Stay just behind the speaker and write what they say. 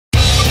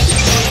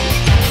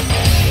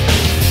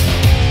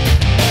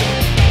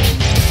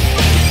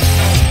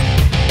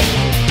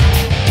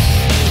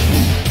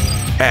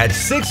At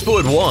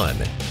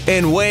 6'1"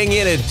 and weighing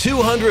in at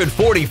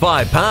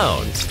 245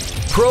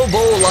 pounds, Pro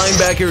Bowl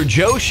linebacker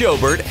Joe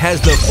Schobert has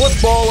the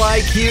football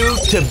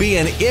IQ to be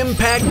an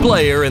impact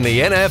player in the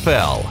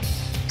NFL.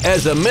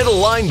 As a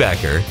middle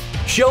linebacker,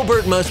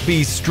 Schobert must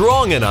be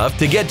strong enough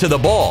to get to the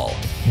ball,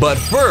 but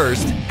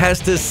first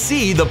has to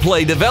see the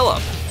play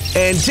develop,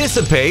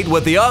 anticipate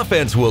what the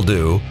offense will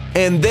do,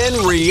 and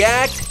then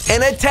react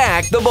and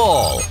attack the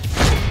ball.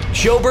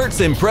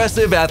 Schobert's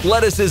impressive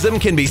athleticism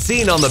can be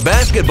seen on the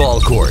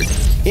basketball court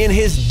in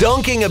his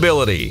dunking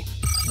ability.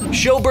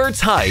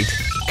 Schobert's height,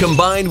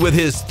 combined with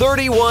his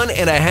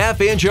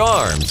 31.5-inch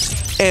arms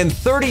and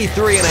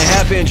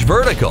 33.5-inch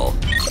vertical,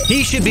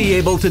 he should be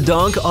able to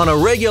dunk on a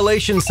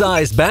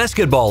regulation-sized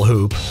basketball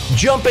hoop,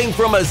 jumping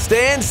from a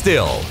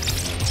standstill.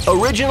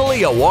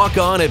 Originally a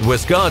walk-on at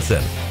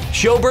Wisconsin,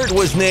 Schobert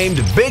was named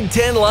Big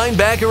Ten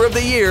Linebacker of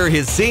the Year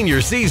his senior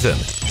season.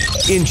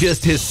 In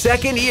just his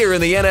second year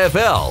in the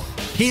NFL,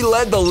 he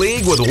led the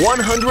league with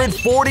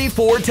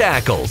 144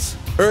 tackles,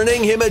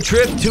 earning him a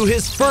trip to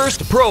his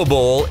first Pro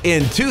Bowl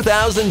in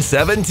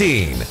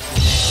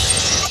 2017.